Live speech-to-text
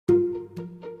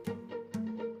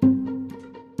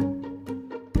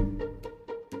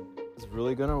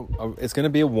really it's gonna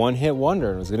be a one-hit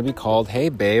wonder. It's gonna be called "Hey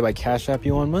Babe, I Cash App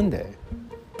You on Monday."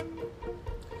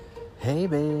 Hey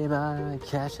babe, I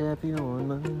cash app you on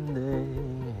Monday.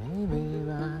 Hey babe,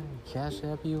 I cash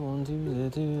app you on Tuesday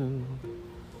too.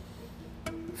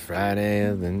 Friday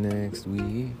of the next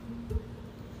week.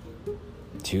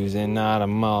 Tuesday night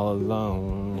I'm all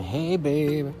alone. Hey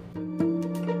babe.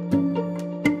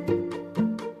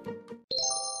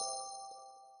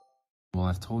 Well,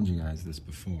 I've told you guys this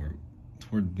before.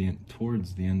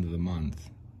 Towards the end of the month,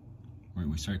 where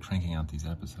we start cranking out these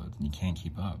episodes and you can't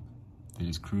keep up. They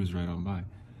just cruise right on by.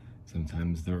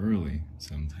 Sometimes they're early,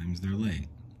 sometimes they're late.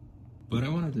 But I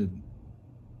wanted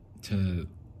to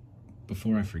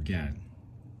before I forget,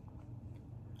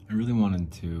 I really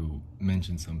wanted to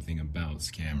mention something about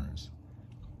scammers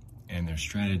and their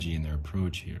strategy and their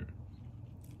approach here.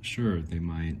 Sure, they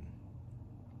might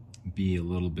be a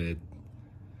little bit,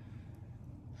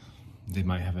 they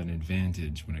might have an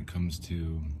advantage when it comes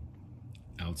to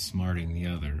outsmarting the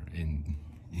other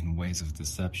in ways of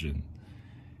deception.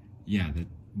 Yeah, that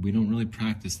we don't really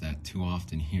practice that too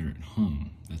often here at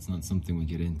home. That's not something we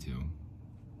get into.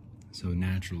 So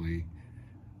naturally,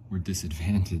 we're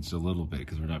disadvantaged a little bit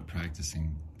because we're not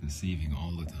practicing deceiving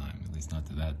all the time, at least not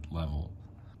to that level.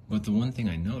 But the one thing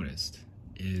I noticed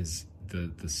is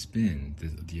the spin,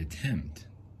 the attempt.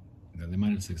 Now, they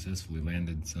might have successfully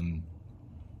landed some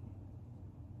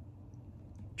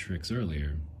tricks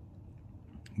earlier,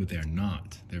 but they're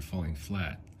not. They're falling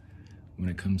flat when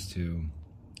it comes to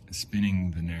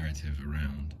spinning the narrative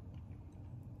around.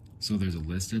 So there's a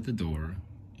list at the door,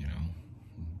 you know,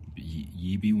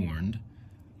 ye be warned.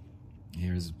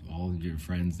 Here's all your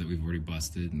friends that we've already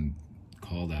busted and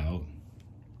called out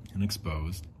and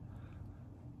exposed.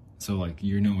 So like,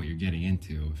 you know what you're getting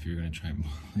into if you're gonna try and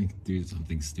like do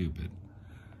something stupid.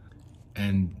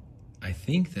 And I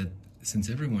think that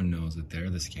since everyone knows that they're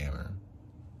the scammer,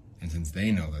 and since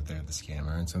they know that they're the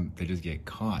scammer, and so they just get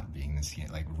caught being the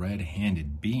scammer, like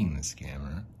red-handed being the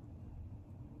scammer,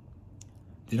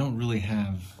 they don't really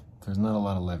have, there's not a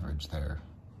lot of leverage there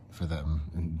for them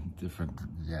in different,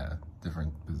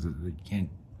 they can't,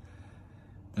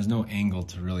 there's no angle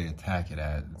to really attack it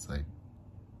at. It's like,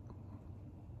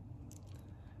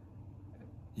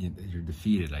 you're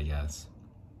defeated, I guess.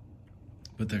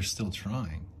 But they're still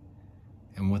trying.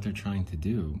 And what they're trying to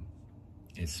do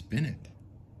is spin it.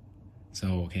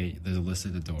 So, okay, there's a list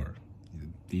at the door.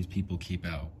 These people keep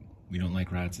out. We don't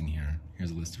like rats in here.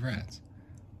 Here's a list of rats.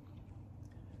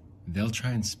 They'll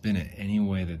try and spin it any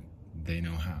way that they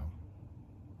know how.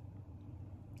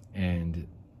 And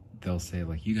they'll say,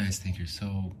 like, you guys think you're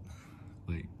so,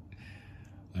 like,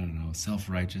 I don't know,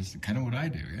 self-righteous. Kind of what I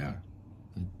do, yeah.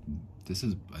 This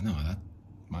is, I know,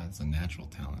 that's a natural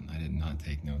talent. I did not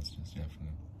take notes just yet from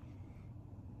them.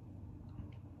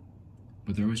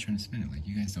 But they're always trying to spin it, like,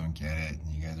 you guys don't get it,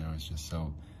 and you guys are always just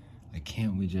so, like,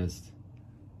 can't we just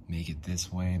make it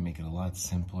this way, make it a lot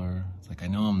simpler? It's like, I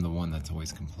know I'm the one that's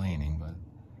always complaining, but,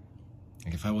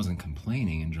 like, if I wasn't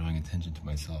complaining and drawing attention to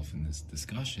myself in this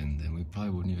discussion, then we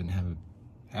probably wouldn't even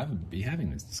be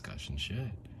having this discussion,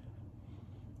 shit.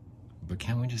 But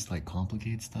can't we just, like,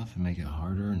 complicate stuff and make it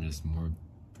harder and just more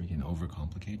freaking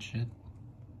overcomplicate shit?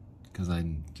 Because I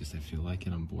feel like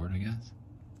it, I'm bored, I guess.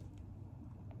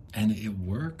 And it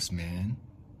works, man.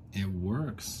 It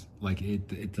works. Like,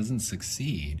 it doesn't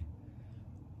succeed,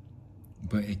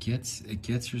 but it gets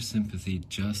your sympathy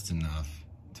just enough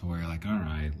to where you're like, all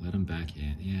right, let him back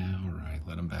in. Yeah, all right,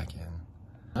 let him back in.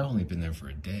 I've only been there for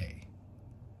a day.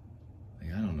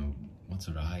 Like, I don't know what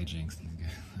sort of hijinks these guys,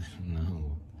 I don't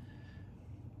know.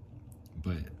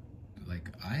 But, like,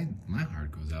 my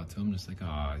heart goes out to him, just like,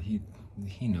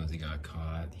 he knows he got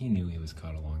caught. He knew he was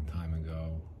caught a long time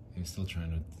ago. He was still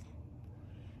trying to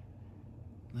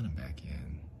let him back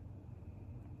in.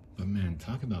 But man,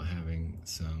 talk about having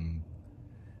some,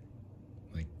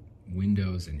 like,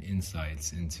 windows and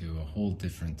insights into a whole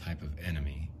different type of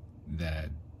enemy that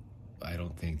I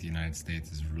don't think the United States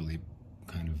has really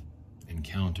kind of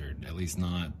encountered, at least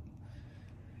not.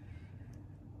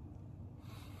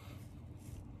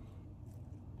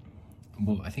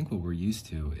 Well, I think what we're used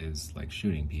to is, like,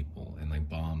 shooting people and, like,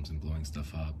 bombs and blowing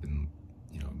stuff up and,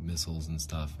 you know, missiles and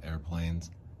stuff,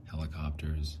 airplanes,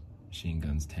 helicopters, machine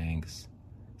guns, tanks,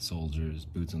 soldiers,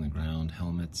 boots on the ground,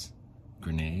 helmets,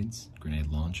 grenades, grenade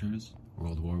launchers,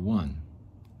 World War I,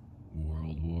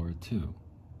 World War II.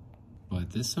 But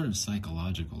this sort of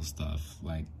psychological stuff,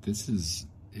 like, it's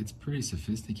pretty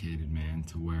sophisticated, man,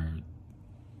 to where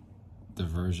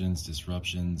diversions,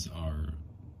 disruptions are,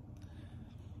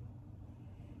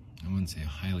 I wouldn't say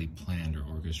highly planned or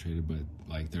orchestrated, but,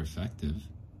 like, they're effective.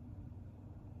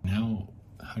 And how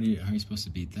how are you supposed to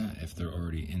beat that if they're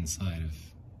already inside of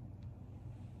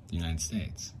the United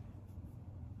States?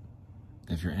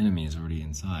 If your enemy is already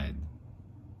inside,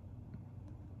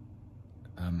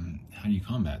 how do you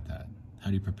combat that? How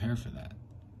do you prepare for that?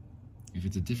 If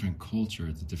it's a different culture,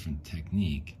 it's a different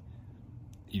technique,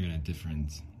 even a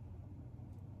different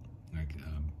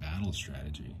battle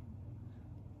strategy,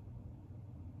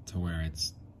 to where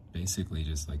it's basically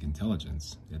just like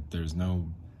intelligence. There's no,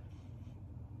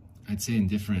 I'd say in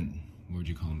different, what would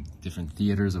you call them, different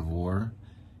theaters of war,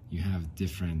 you have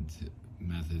different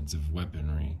methods of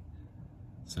weaponry.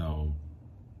 So,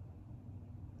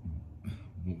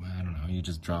 I don't know, you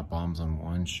just drop bombs on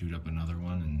one, shoot up another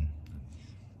one, and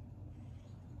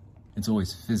it's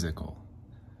always physical.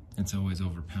 It's always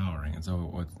overpowering. It's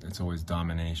always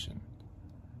domination.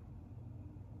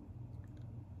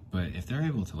 But if they're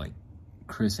able to, like,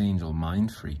 Chris Angel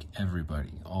mind freak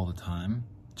everybody all the time,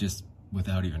 just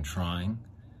without even trying,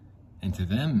 and to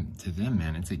them,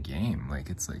 man, it's a game. Like,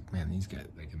 it's like, man, these guys,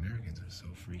 like, Americans are so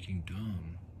freaking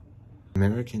dumb.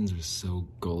 Americans are so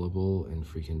gullible and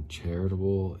freaking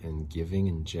charitable and giving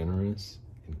and generous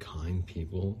and kind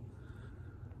people.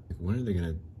 Like, when are they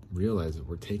gonna realize that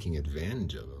we're taking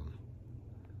advantage of them?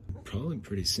 Probably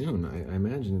pretty soon. I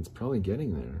imagine it's probably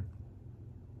getting there.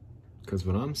 Because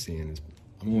what I'm seeing is,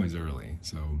 I'm always early,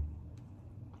 so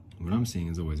what I'm seeing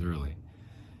is always early.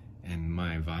 And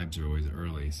my vibes are always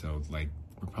early, so like,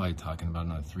 we're probably talking about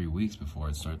another 3 weeks before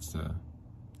it starts to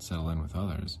settle in with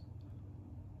others.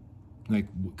 Like,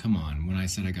 come on, when I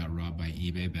said I got robbed by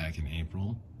eBay back in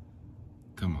April,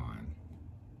 come on.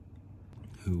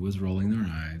 Who was rolling their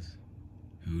eyes?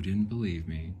 Who didn't believe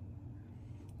me?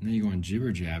 And then you go on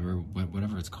Jibber Jabber,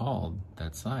 whatever it's called,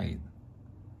 that site.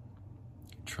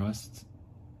 Trust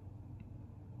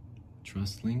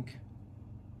Link.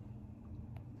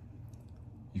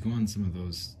 You go on some of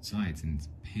those sites and it's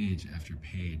page after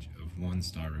page of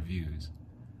 1-star reviews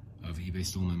of eBay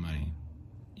stole my money.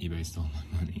 eBay stole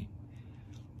my money.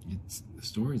 The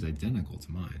story's identical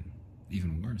to mine.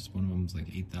 Even worse, one of them's like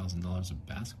 $8,000 of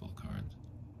basketball cards.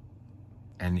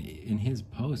 And in his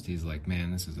post, he's like,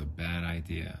 man, this is a bad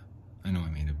idea. I know I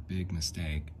made a big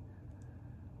mistake.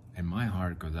 And my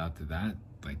heart goes out to that,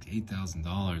 like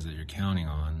 $8,000 that you're counting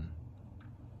on.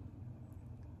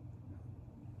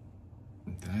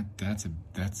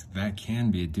 That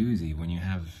can be a doozy when you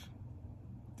have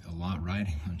a lot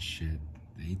riding on shit.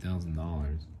 The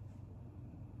 $8,000.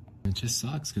 It just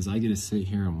sucks because I get to sit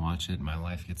here and watch it. My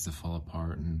life gets to fall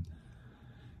apart, and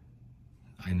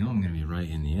I know I'm gonna be right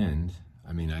in the end.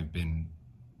 I mean, I've been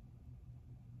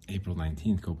April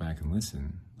 19th. Go back and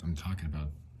listen. I'm talking about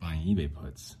buying eBay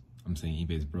puts. I'm saying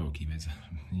eBay's broke.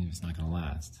 It's not gonna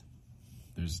last.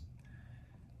 There's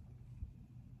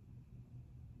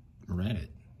Reddit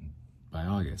by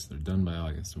August. They're done by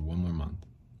August. So 1 more month.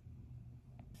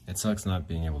 It sucks not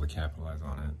being able to capitalize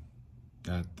on it.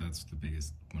 That's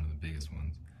one of the biggest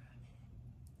ones.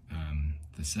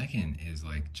 The second is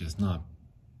like just not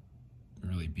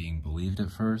really being believed at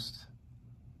first.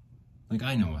 Like,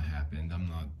 I know what happened.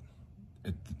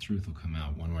 The truth will come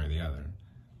out one way or the other.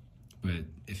 But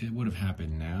if it would have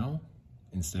happened now,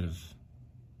 instead of,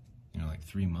 like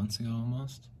 3 months ago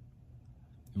almost,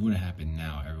 if it would have happened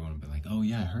now, everyone would be like, oh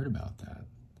yeah, I heard about that.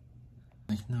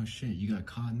 Like, no shit, you got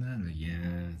caught in that? Like,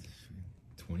 yeah,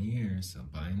 20 years, so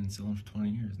buying and selling for 20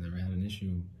 years, never had an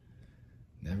issue.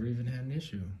 Never even had an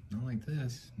issue. Not like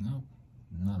this. Nope,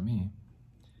 not me.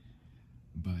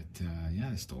 But yeah,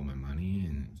 I stole my money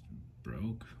and it's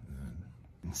broke.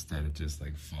 Instead it just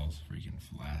like falls freaking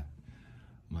flat.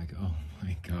 I'm like, oh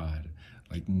my God.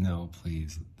 Like, no,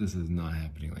 please, this is not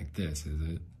happening like this, is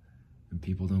it? And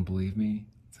people don't believe me?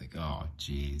 It's like, oh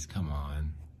geez, come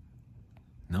on.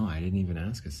 No, I didn't even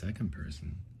ask a second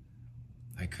person.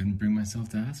 I couldn't bring myself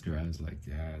to ask her. I was like,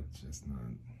 yeah, it's just not,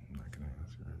 I'm not gonna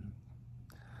ask her.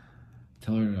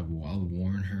 Tell her, I'll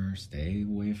warn her, stay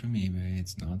away from eBay,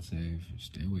 it's not safe,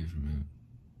 stay away from it.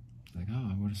 Like, oh,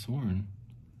 I would have sworn.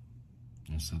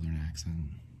 In a southern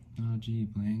accent. Oh, gee,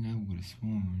 Bling, I would have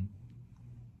sworn.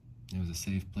 It was a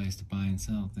safe place to buy and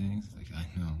sell things. Like, I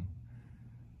know.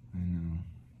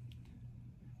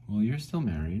 Well, you're still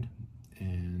married,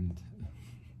 and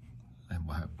I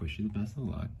wish you the best of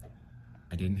luck.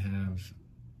 I didn't have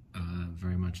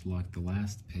very much luck the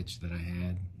last pitch that I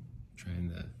had, trying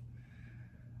to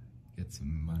get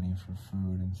some money for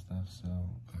food and stuff, so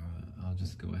I'll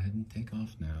just go ahead and take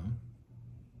off now.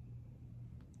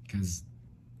 Because,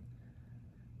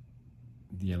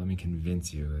 yeah, let me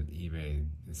convince you that eBay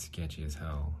is sketchy as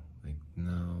hell. Like,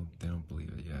 no, they don't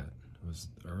believe it yet. It was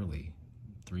early.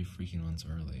 3 freaking months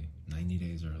early. 90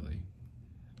 days early.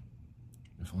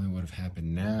 If only it would have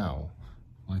happened now.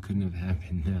 Why couldn't it have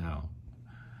happened now?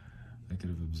 I could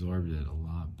have absorbed it a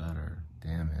lot better.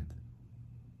 Damn it.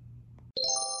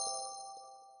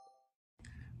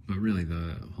 But really,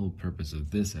 the whole purpose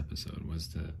of this episode was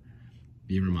to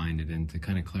be reminded and to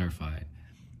kind of clarify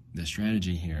the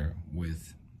strategy here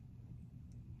with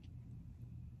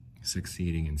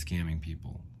succeeding and scamming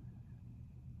people.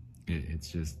 It's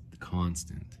just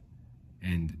constant.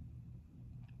 And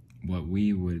what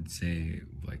we would say,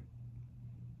 like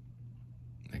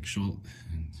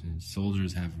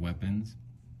soldiers have weapons,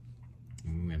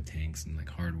 and we have tanks and like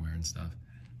hardware and stuff.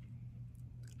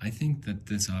 I think that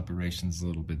this operation's a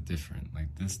little bit different.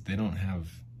 Like this, they don't have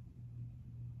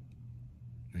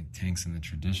like tanks in the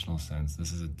traditional sense.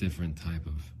 This is a different type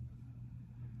of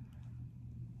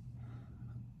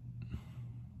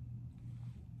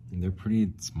and they're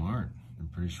pretty smart. They're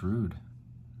pretty shrewd.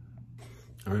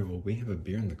 All right, well, we have a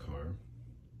beer in the car,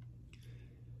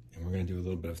 and we're gonna do a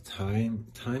little bit of time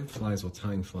flies while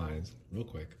time flies, real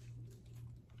quick.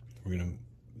 We're gonna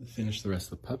finish the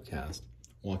rest of the pubcast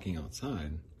walking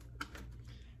outside,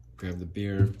 grab the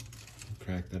beer,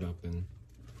 crack that open,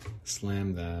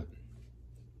 slam that,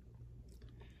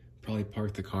 probably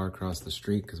park the car across the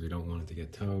street because we don't want it to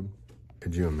get towed.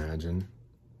 Could you imagine?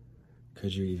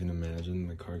 Could you even imagine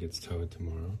the car gets towed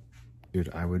tomorrow? Dude,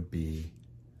 I would be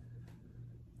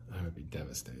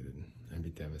devastated. I'd be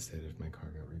devastated if my car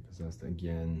got repossessed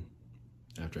again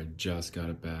after I just got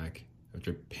it back,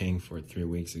 after paying for it 3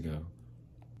 weeks ago.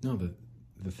 No,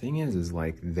 the thing is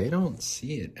like, they don't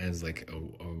see it as like a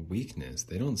weakness.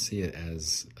 They don't see it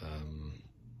as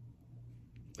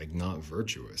like not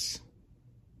virtuous.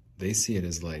 They see it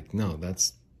as like, no,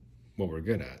 that's what we're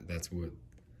good at. That's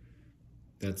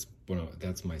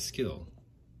my skill.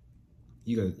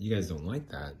 You guys don't like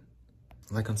that.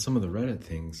 Like on some of the Reddit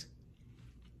things,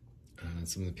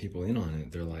 some of the people in on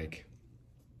it, they're like,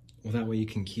 well, that way you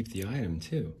can keep the item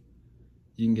too.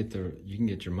 You can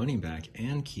get your money back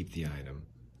and keep the item.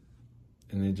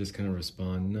 And they just kind of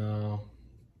respond, no,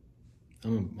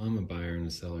 I'm a buyer and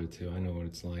a seller too. I know what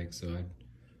it's like, so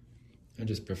I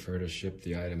just prefer to ship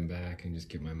the item back and just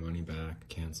get my money back,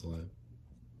 cancel it.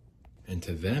 And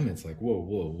to them, it's like,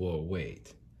 whoa,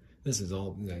 wait. This is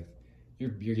all like,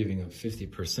 you're giving up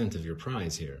 50% of your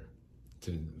prize here.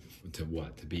 To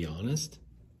what? To be honest?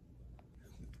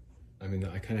 I mean,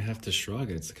 I kind of have to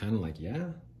shrug. It's kind of like,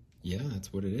 yeah,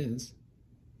 that's what it is.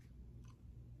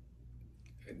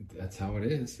 That's how it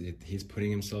is. He's putting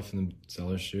himself in the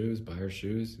seller's shoes, buyer's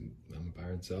shoes. I'm a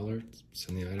buyer and seller.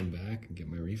 Send the item back and get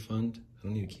my refund. I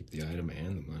don't need to keep the item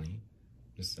and the money.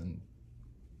 Just have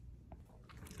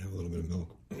a little bit of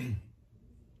milk.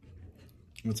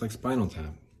 It's like Spinal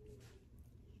Tap.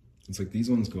 It's like these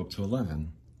ones go up to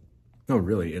 11. No,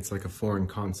 really, it's like a foreign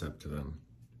concept to them.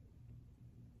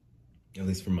 At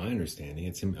least from my understanding,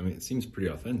 it seems pretty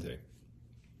authentic.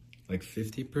 Like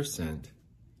 50%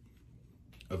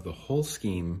 of the whole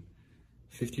scheme,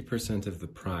 50% of the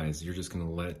prize, you're just gonna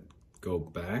let go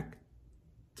back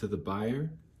to the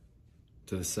buyer,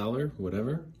 to the seller,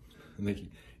 whatever. And like,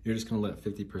 you're just gonna let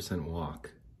 50%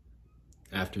 walk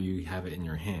after you have it in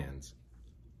your hands.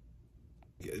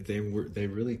 They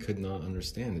really could not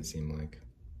understand, it seemed like.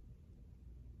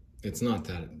 It's not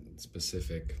that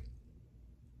specific,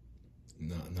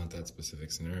 not that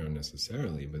specific scenario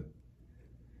necessarily, but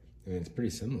I mean, it's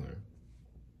pretty similar.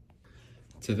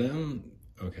 To them,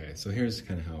 okay, so here's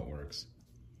kind of how it works.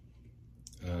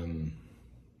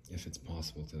 If it's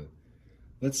possible to,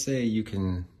 let's say you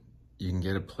can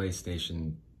get a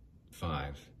PlayStation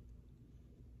 5,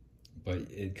 but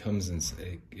it comes in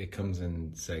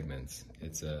segments.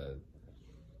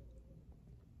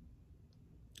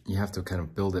 You have to kind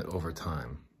of build it over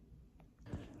time.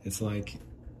 It's like,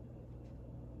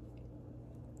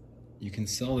 you can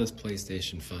sell this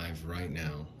PlayStation 5 right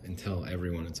now and tell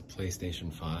everyone it's a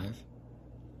PlayStation 5.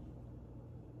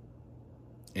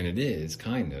 And it is,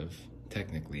 kind of,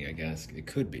 technically, I guess. It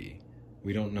could be.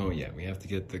 We don't know yet. We have to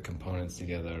get the components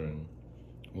together and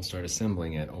we'll start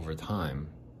assembling it over time.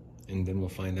 And then we'll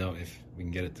find out if we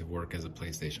can get it to work as a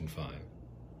PlayStation 5.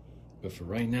 But for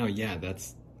right now, yeah,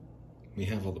 we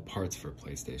have all the parts for a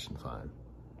PlayStation 5.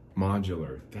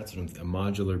 Modular, that's what a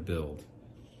modular build.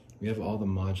 We have all the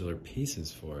modular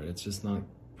pieces for it. It's just not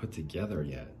put together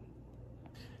yet.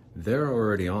 They're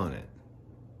already on it.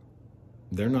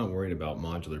 They're not worried about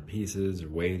modular pieces or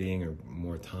waiting or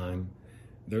more time.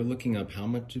 They're looking up how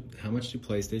much do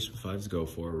PlayStation 5s go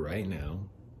for right now?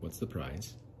 What's the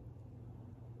price?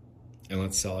 And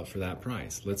let's sell it for that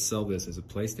price. Let's sell this as a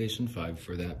PlayStation 5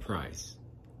 for that price.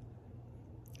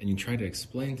 And you try to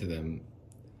explain to them,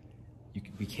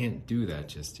 we can't do that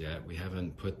just yet. We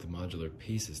haven't put the modular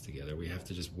pieces together. We have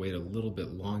to just wait a little bit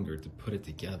longer to put it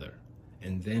together.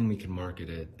 And then we can market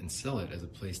it and sell it as a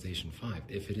PlayStation 5.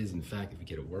 If it is, in fact, if we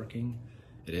get it working,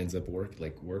 it ends up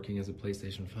working as a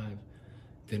PlayStation 5,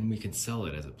 then we can sell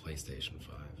it as a PlayStation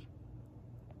 5.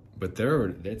 But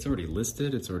it's already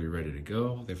listed, it's already ready to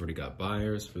go. They've already got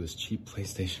buyers for this cheap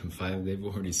PlayStation 5. They've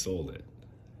already sold it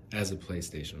as a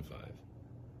PlayStation 5.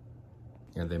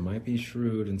 Yeah, they might be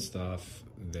shrewd and stuff.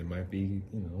 They might be,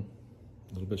 you know,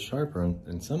 a little bit sharper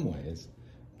in some ways,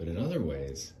 but in other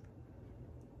ways,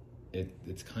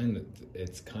 it's kind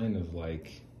of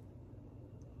like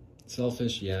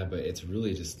selfish, yeah, but it's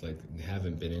really just like they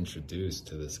haven't been introduced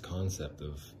to this concept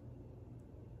of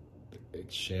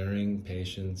sharing,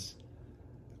 patience,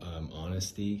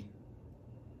 honesty.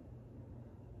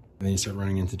 And then you start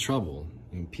running into trouble.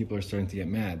 And people are starting to get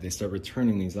mad. They start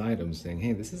returning these items saying,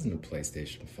 hey, this isn't a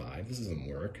PlayStation 5. This doesn't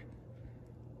work.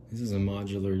 This is a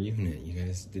modular unit. You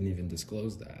guys didn't even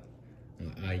disclose that.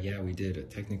 Yeah, we did.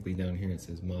 Technically down here it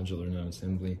says modular, not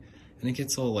assembly. And it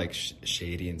gets all like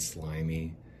shady and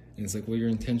slimy. And it's like, well, you're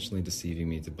intentionally deceiving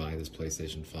me to buy this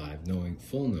PlayStation 5, knowing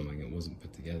it wasn't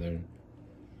put together.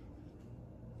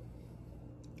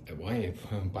 Why?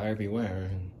 Buyer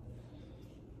beware.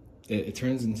 It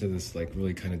turns into this like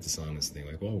really kind of dishonest thing.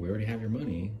 Like, well, we already have your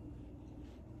money.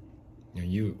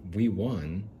 You know, we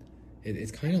won.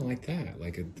 It's kind of like that,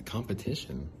 like a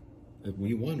competition.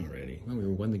 We won already. Well, we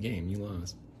won the game. You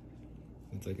lost.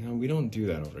 It's like, no, we don't do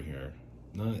that over here.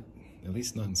 Not, at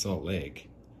least not in Salt Lake.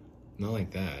 Not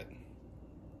like that.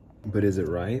 But is it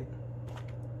right?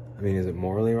 I mean, is it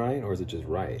morally right, or is it just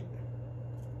right?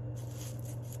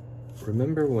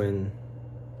 Remember when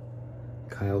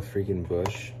Kyle freaking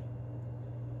Busch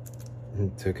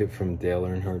took it from Dale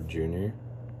Earnhardt Jr.?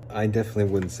 I definitely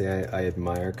wouldn't say I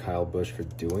admire Kyle Busch for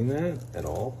doing that at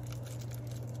all.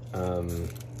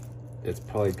 It's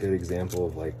probably a good example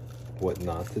of like what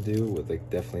not to do, with like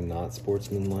definitely not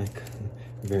sportsmanlike,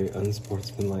 very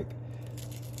unsportsmanlike.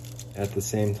 At the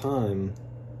same time,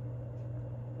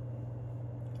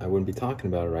 I wouldn't be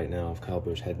talking about it right now if Kyle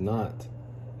Busch had not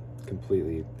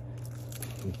completely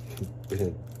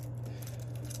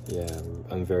yeah,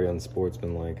 I'm very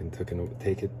unsportsmanlike and took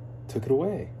it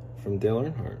away from Dale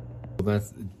Earnhardt. Well,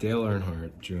 that's Dale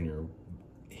Earnhardt Jr.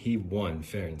 He won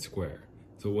fair and square,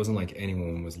 so it wasn't like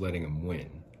anyone was letting him win.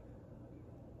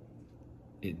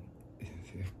 If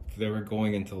they were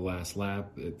going into the last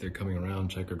lap, they're coming around,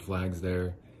 checkered flags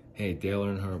there. Hey, Dale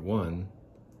Earnhardt won,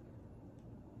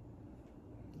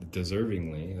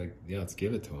 deservingly. Like, yeah, let's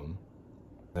give it to him.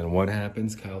 And what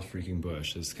happens? Kyle freaking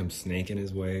Busch just comes snaking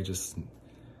his way, just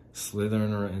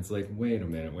slithering around. It's like, wait a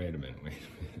minute.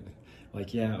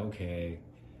 Like, yeah, okay,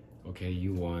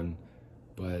 you won,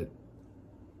 but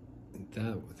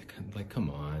that, like, come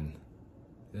on,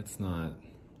 that's not.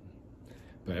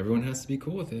 But everyone has to be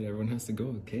cool with it. Everyone has to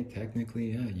go, okay,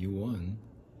 technically, yeah, you won.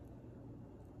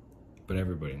 But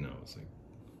everybody knows, like,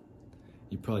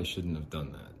 you probably shouldn't have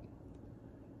done that.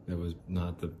 That was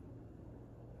not the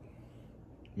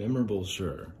memorable,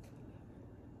 sure.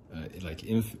 Like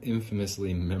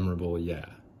infamously memorable, yeah.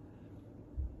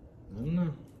 I don't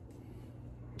know.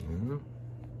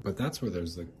 But that's where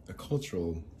there's like a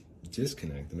cultural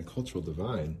disconnect and a cultural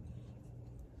divide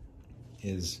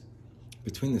is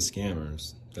between the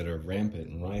scammers that are rampant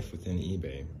and rife within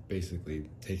eBay. Basically,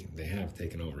 they have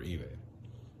taken over eBay.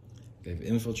 They've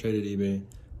infiltrated eBay.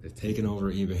 They've taken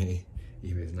over eBay.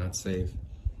 eBay is not safe.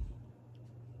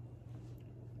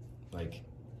 Like,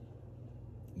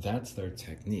 that's their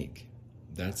technique.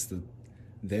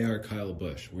 They are Kyle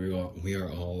Busch. We are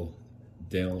all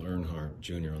Dale Earnhardt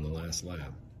Jr. on the last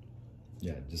lap.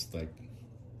 Yeah, just like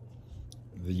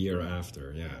the year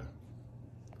after, yeah.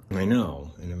 I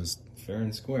know, and it was fair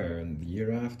and square, and the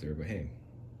year after, but hey,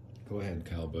 go ahead,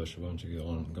 Kyle Busch, why don't you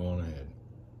go on ahead.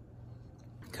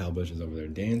 Kyle Busch is over there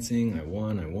dancing, I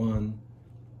won.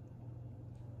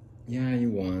 Yeah, you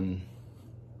won.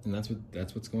 And that's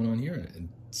what's going on here.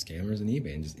 Scammers and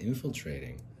eBay and just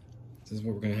infiltrating. This is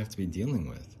what we're gonna have to be dealing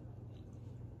with.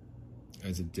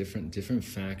 As a different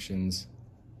factions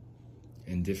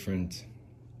and different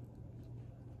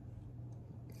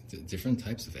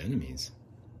types of enemies.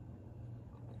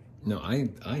 No,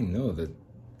 I know that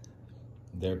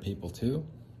they're people too.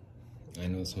 I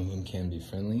know some of them can be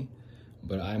friendly,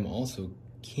 but I'm also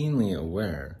keenly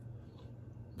aware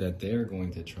that they're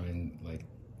going to try and like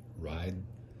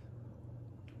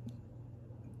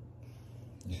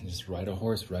just ride a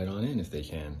horse right on in if they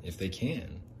can.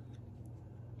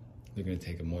 They're going to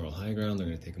take a moral high ground, they're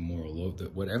going to take a moral low,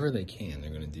 whatever they can,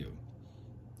 they're going to do,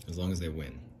 as long as they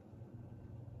win.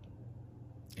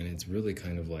 And it's really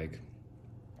kind of like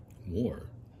war.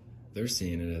 They're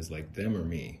seeing it as like them or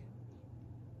me.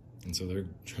 And so they're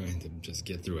trying to just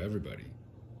get through everybody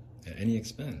at any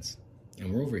expense.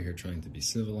 And we're over here trying to be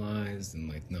civilized and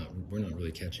like we're not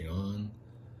really catching on.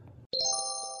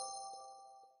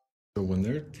 So when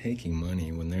they're taking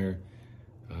money, when they're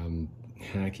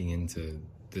hacking into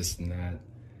this and that,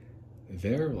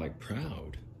 they're like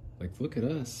proud. Like, look at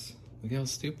us. Look how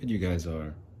stupid you guys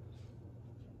are.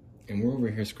 And we're over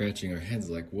here scratching our heads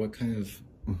like, what kind of,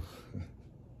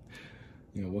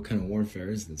 what kind of warfare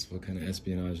is this? What kind of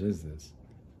espionage is this?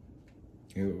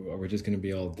 Are we just going to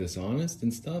be all dishonest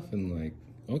and stuff? And like,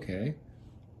 okay.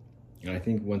 And I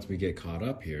think once we get caught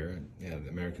up here, yeah, the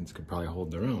Americans could probably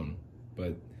hold their own.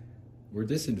 But we're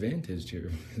disadvantaged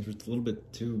here. We're a little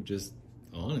bit too just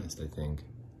honest, I think.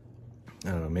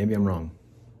 I don't know, maybe I'm wrong.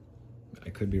 I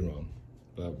could be wrong.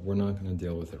 But we're not going to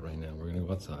deal with it right now. We're going to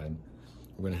go outside.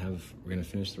 We're going to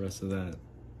finish the rest of that.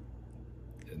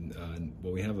 And,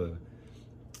 well, we have a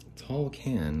tall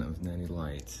can of Natty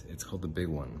Light. It's called the big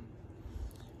one.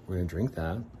 We're going to drink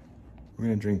that. We're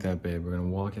going to drink that, babe. We're going to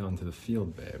walk out into the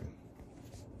field, babe.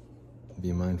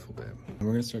 Be mindful, babe. And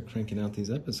we're going to start cranking out these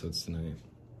episodes tonight.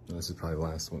 Well, this is probably the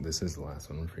last one. This is the last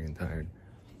one. I'm freaking tired.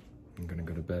 I'm going to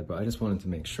go to bed. But I just wanted to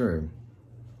make sure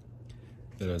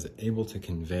that I was able to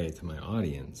convey to my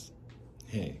audience,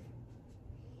 hey,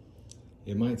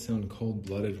 it might sound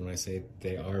cold-blooded when I say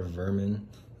they are vermin,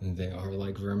 and they are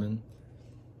like vermin,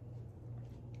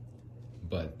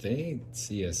 but they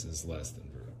see us as less than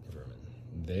vermin.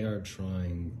 They are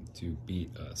trying to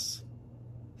beat us.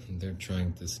 They're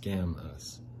trying to scam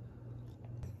us.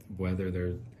 Whether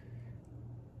they're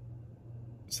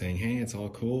saying, hey, it's all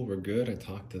cool, we're good, I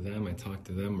talked to them,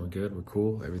 we're good, we're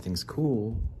cool, everything's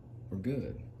cool, we're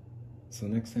good. So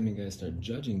next time you guys start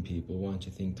judging people, why don't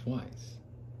you think twice?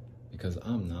 Because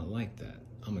I'm not like that.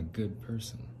 I'm a good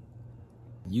person.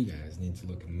 You guys need to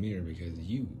look in the mirror because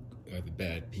you are the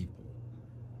bad people.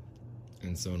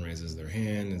 And someone raises their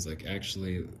hand and is like,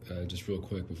 actually, just real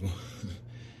quick before,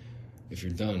 if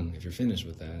you're done, if you're finished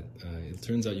with that, it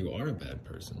turns out you are a bad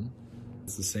person.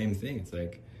 It's the same thing. It's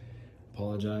like,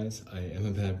 apologize, I am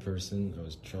a bad person. I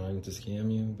was trying to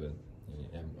scam you, but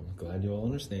I'm glad you all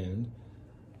understand.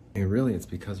 And really, it's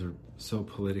because we're so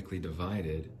politically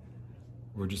divided.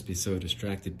 We'll just be so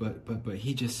distracted. But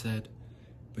he just said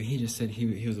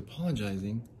he was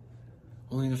apologizing,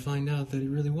 only to find out that he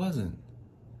really wasn't.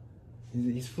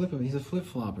 He's a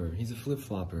flip-flopper. He's a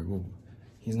flip-flopper. Well,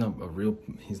 he's not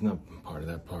part of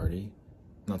that party,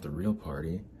 not the real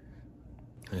party.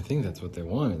 And I think that's what they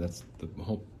wanted. That's the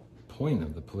whole point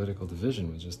of the political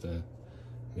division, was just to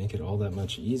make it all that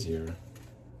much easier.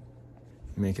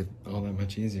 Make it all that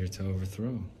much easier to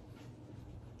overthrow.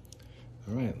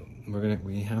 All right,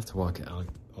 we have to walk out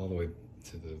all the way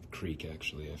to the creek,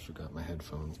 actually. I forgot my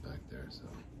headphones back there, so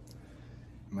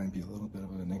it might be a little bit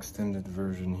of an extended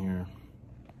version here.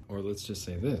 Or let's just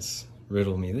say this,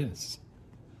 riddle me this.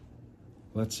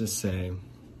 Let's just say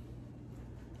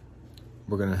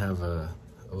we're gonna have a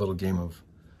little game of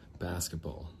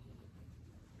basketball.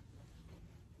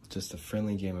 Just a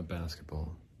friendly game of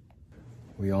basketball.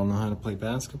 We all know how to play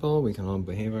basketball. We can all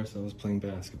behave ourselves playing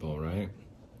basketball, right?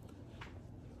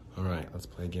 All right, let's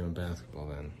play a game of basketball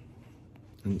then.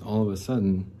 And all of a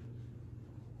sudden,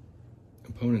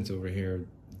 opponents over here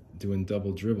doing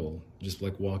double dribble, just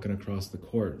like walking across the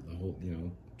court, the whole,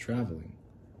 traveling.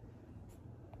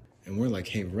 And we're like,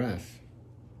 hey ref,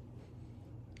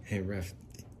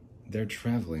 they're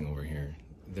traveling over here.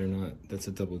 They're not, that's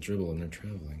a double dribble and they're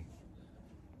traveling.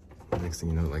 Next thing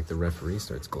you know, like the referee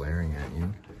starts glaring at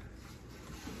you.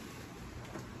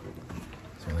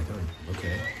 So you're like, oh,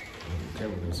 okay, we're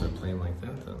gonna start playing like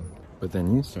that then. But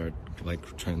then you start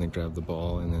like trying to grab the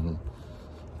ball, and then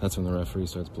that's when the referee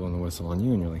starts blowing the whistle on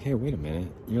you, and you're like, hey, wait a minute,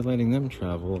 you're letting them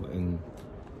travel, and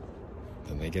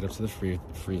then they get up to the free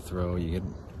throw. You get,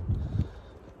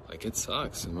 like, it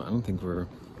sucks. And I don't think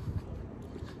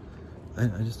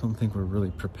I just don't think we're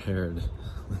really prepared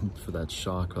for that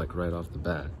shock, like right off the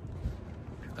bat.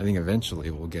 I think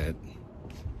eventually we'll get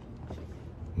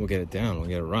it down, we'll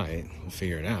get it right, we'll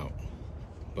figure it out.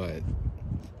 But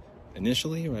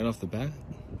initially, right off the bat,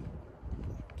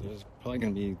 there's probably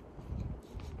gonna be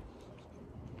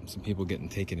some people getting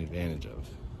taken advantage of.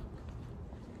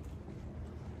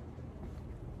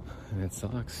 And it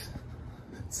sucks.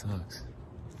 It sucks.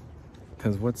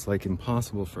 Because what's like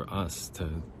impossible for us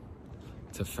to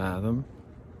fathom,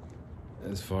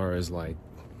 as far as like,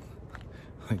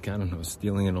 I don't know,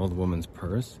 stealing an old woman's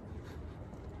purse.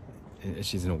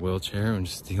 She's in a wheelchair and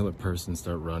just steal her purse and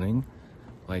start running.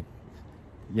 Like,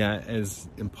 Yeah, as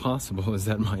impossible as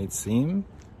that might seem,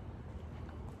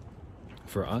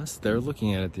 for us, they're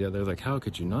looking at it the other, like, how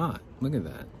could you not? Look at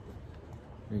that.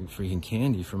 Freaking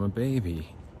candy from a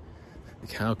baby.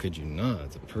 Like, how could you not?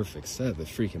 It's a perfect set. The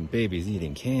freaking baby's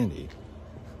eating candy.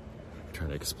 Trying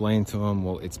to explain to them,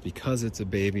 well, it's because it's a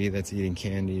baby that's eating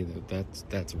candy.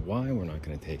 That's why we're not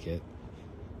going to take it.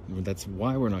 That's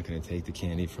why we're not going to take the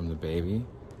candy from the baby.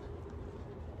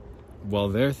 Well,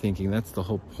 they're thinking that's the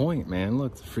whole point, man.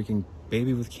 Look, the freaking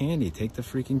baby with candy. Take the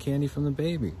freaking candy from the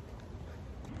baby.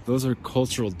 Those are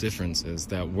cultural differences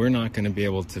that we're not going to be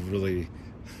able to really...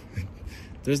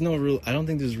 There's no real... I don't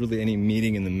think there's really any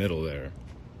meeting in the middle there.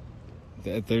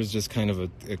 There's just kind of a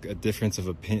difference of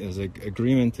opinion. There's like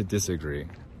agreement to disagree.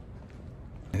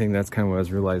 I think that's kind of what I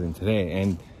was realizing today.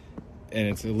 And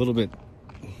it's a little bit...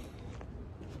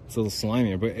 It's a little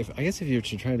slimier. But I guess if you were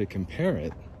to try to compare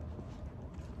it,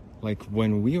 like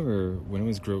when it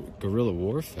was guerrilla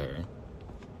warfare,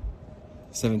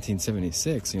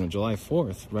 1776, July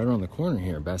 4th, right around the corner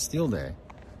here, Bastille Day,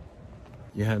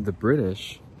 you had the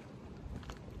British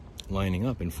lining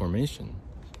up in formation,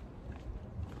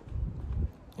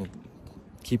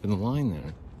 keeping the line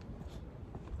there.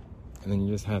 And then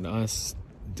you just had us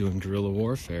doing guerrilla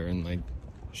warfare and like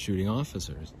shooting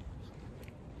officers.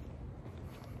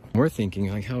 We're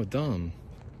thinking like, how dumb.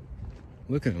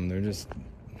 Look at them, they're just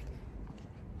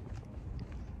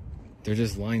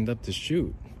lined up to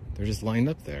shoot. They're just lined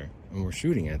up there, and we're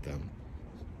shooting at them.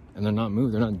 And they're not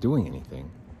moving, they're not doing anything.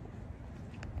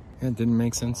 Yeah, it didn't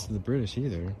make sense to the British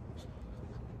either.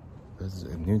 There's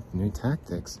new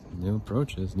tactics, new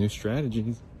approaches, new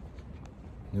strategies,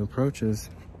 new approaches.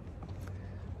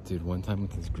 Dude, one time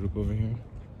with this group over here,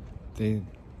 they're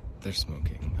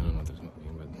smoking. I don't know if they're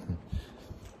smoking, but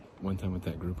one time with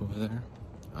that group over there,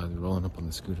 I was rolling up on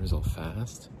the scooters all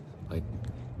fast, like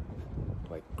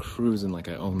cruising like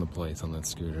I own the place on that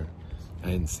scooter. I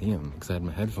didn't see him because I had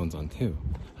my headphones on too.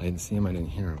 I didn't see him, I didn't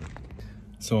hear him.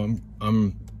 So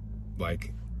I'm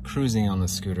like cruising on the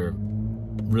scooter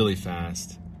really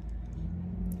fast.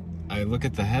 I look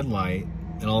at the headlight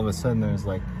and all of a sudden there's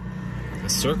like a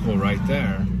circle right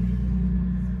there.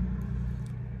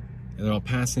 And they're all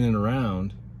passing it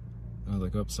around. I was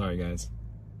like, oh, sorry guys.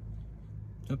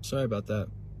 Oh, sorry about that.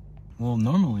 Well,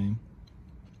 normally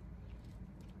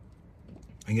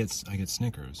I get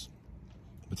Snickers,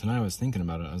 but tonight I was thinking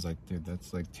about it. I was like, dude,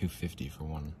 that's like $2.50 for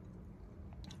one.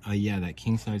 Yeah, that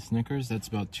king size Snickers, that's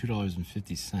about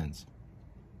 $2.50.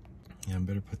 Yeah, I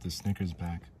better put the Snickers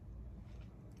back.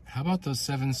 How about those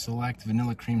 7 Select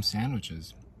vanilla cream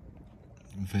sandwiches?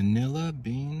 Vanilla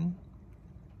bean,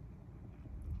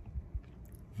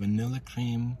 vanilla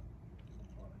cream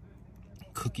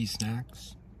cookie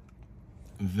snacks,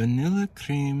 vanilla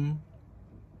cream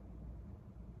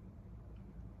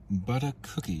butter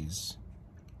cookies.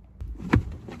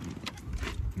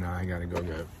 Now I gotta go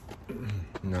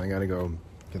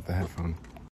get the headphone.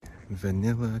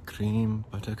 Vanilla cream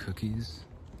butter cookies.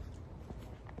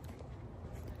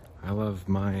 I love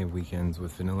my weekends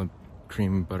with vanilla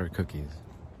cream butter cookies.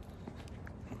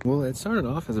 Well, it started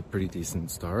off as a pretty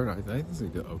decent start. I think it's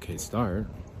an okay start,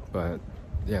 but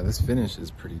yeah, this finish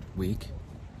is pretty weak.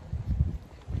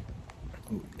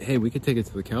 Hey, we could take it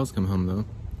till the cows come home though.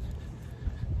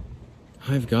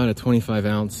 I've got a 25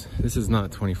 ounce. This is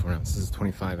not 24 ounces, this is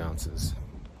 25 ounces.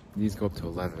 These go up to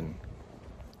 11.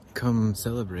 Come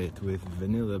celebrate with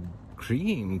vanilla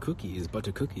cream cookies,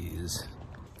 butter cookies.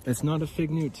 It's not a fig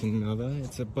Newton, Nova,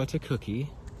 it's a butter cookie.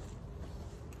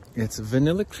 It's a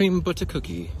vanilla cream butter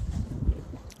cookie.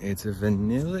 It's a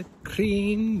vanilla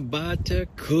cream butter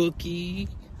cookie.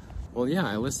 Well, yeah,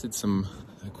 I listed some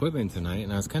equipment tonight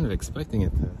and I was kind of expecting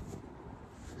it to...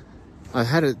 I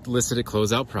had it listed at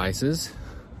closeout prices,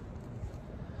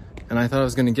 and I thought I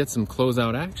was going to get some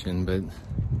closeout action, but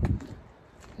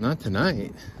not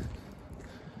tonight.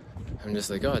 I'm just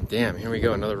like, oh damn, here we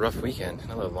go, another rough weekend,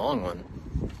 another long one.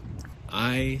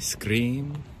 I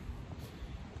scream,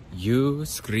 you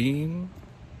scream,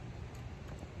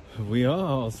 we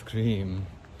all scream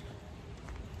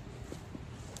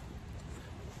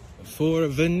for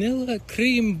vanilla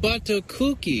cream butter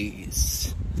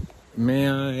cookies.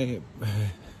 Will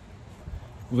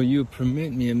you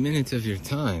permit me a minute of your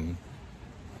time?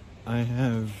 I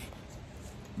have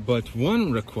but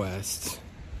one request,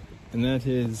 and that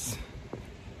is,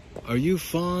 are you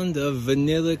fond of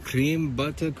vanilla cream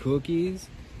butter cookies?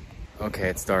 Okay,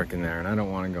 it's dark in there, and I don't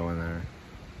want to go in there.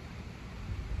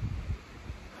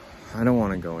 I don't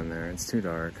want to go in there, it's too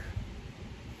dark.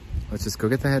 Let's just go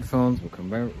get the headphones, we'll come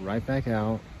right back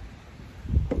out.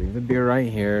 Leave the beer right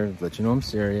here, let you know I'm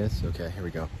serious. Okay, here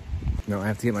we go. No, I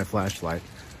have to get my flashlight.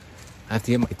 I have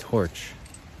to get my torch.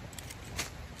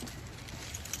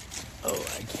 Oh,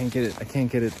 I can't get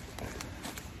it.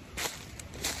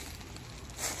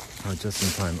 Oh, just in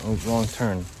time. Oh, wrong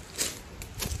turn.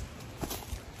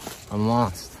 I'm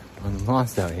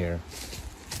lost out here.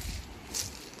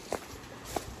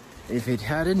 If it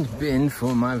hadn't been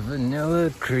for my vanilla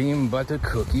cream butter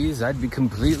cookies, I'd be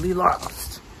completely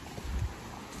lost.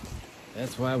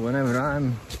 That's why whenever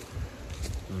I'm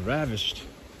ravished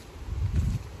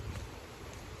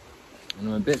and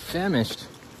I'm a bit famished,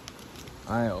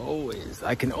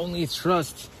 I can only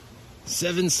trust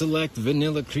 7 Select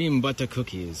vanilla cream butter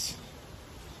cookies.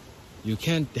 You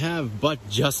can't have but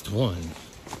just one.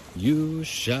 You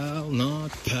shall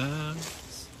not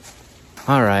pass.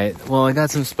 All right. Well, I got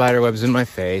some spider webs in my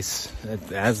face,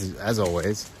 as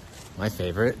always. My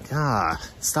favorite. Ah,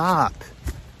 stop.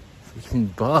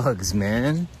 Freaking bugs,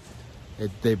 man.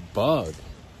 They bug.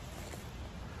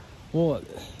 Well,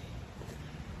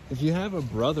 if you have a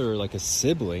brother, like a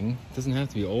sibling, it doesn't have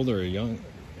to be older or young.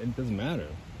 It doesn't matter.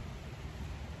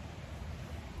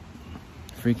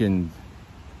 Freaking,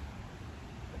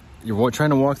 you're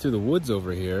trying to walk through the woods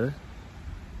over here.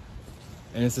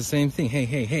 And it's the same thing.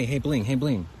 Hey,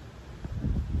 bling.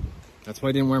 That's why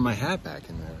I didn't wear my hat back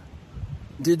in there.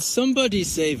 Did somebody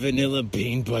say vanilla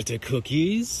bean butter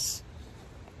cookies?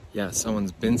 Yeah,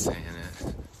 someone's been saying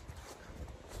it.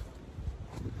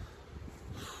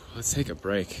 Let's take a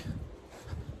break.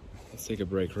 Let's take a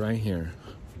break right here.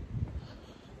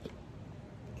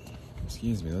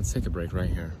 Excuse me, let's take a break right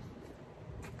here.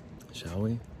 Shall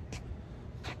we?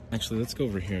 Actually, let's go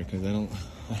over here because I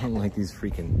don't like these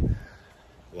freaking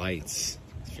lights,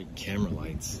 freaking camera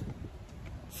lights.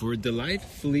 For a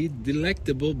delightfully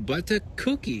delectable butter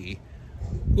cookie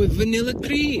with vanilla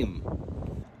cream.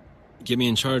 Get me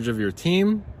in charge of your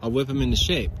team. I'll whip them into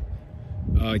shape.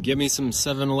 Give me some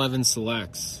 7-Eleven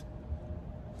Selects.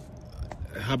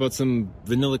 How about some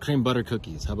vanilla cream butter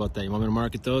cookies? How about that? You want me to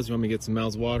market those? You want me to get some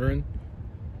mouths watering?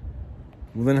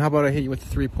 Well, then how about I hit you with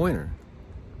the 3-pointer?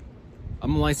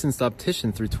 I'm a licensed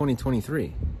optician through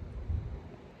 2023.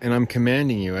 And I'm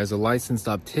commanding you as a licensed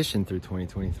optician through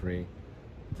 2023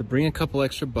 to bring a couple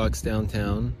extra bucks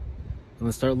downtown and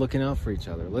let's start looking out for each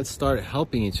other. Let's start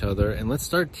helping each other and let's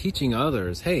start teaching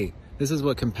others, hey, this is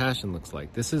what compassion looks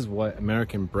like. This is what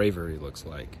American bravery looks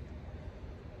like.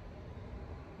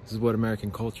 This is what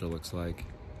American culture looks like.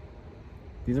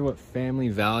 These are what family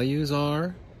values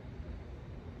are.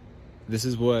 This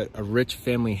is what a rich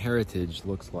family heritage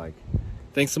looks like.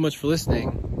 Thanks so much for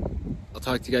listening. I'll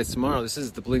talk to you guys tomorrow. This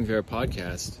is the Bling Vera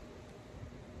podcast.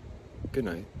 Good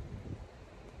night.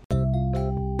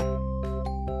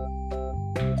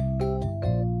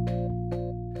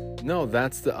 No,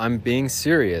 I'm being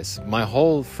serious. My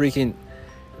whole freaking,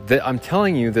 I'm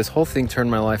telling you, this whole thing turned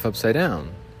my life upside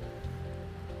down.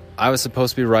 I was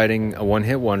supposed to be writing a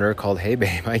one-hit wonder called Hey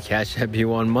Babe, I Cash App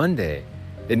You on Monday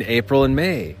in April and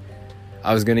May.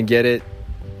 I was going to get it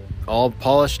all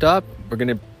polished up. We're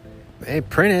going to,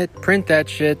 print that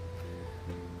shit.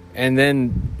 And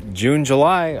then June,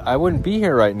 July, I wouldn't be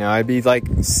here right now. I'd be like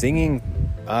singing,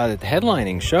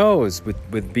 headlining shows with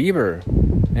Bieber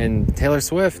and Taylor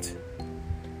Swift.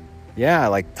 Yeah,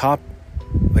 like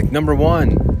number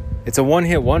one. It's a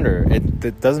one-hit wonder.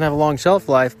 It doesn't have a long shelf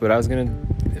life, but I was going to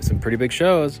have some pretty big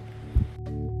shows.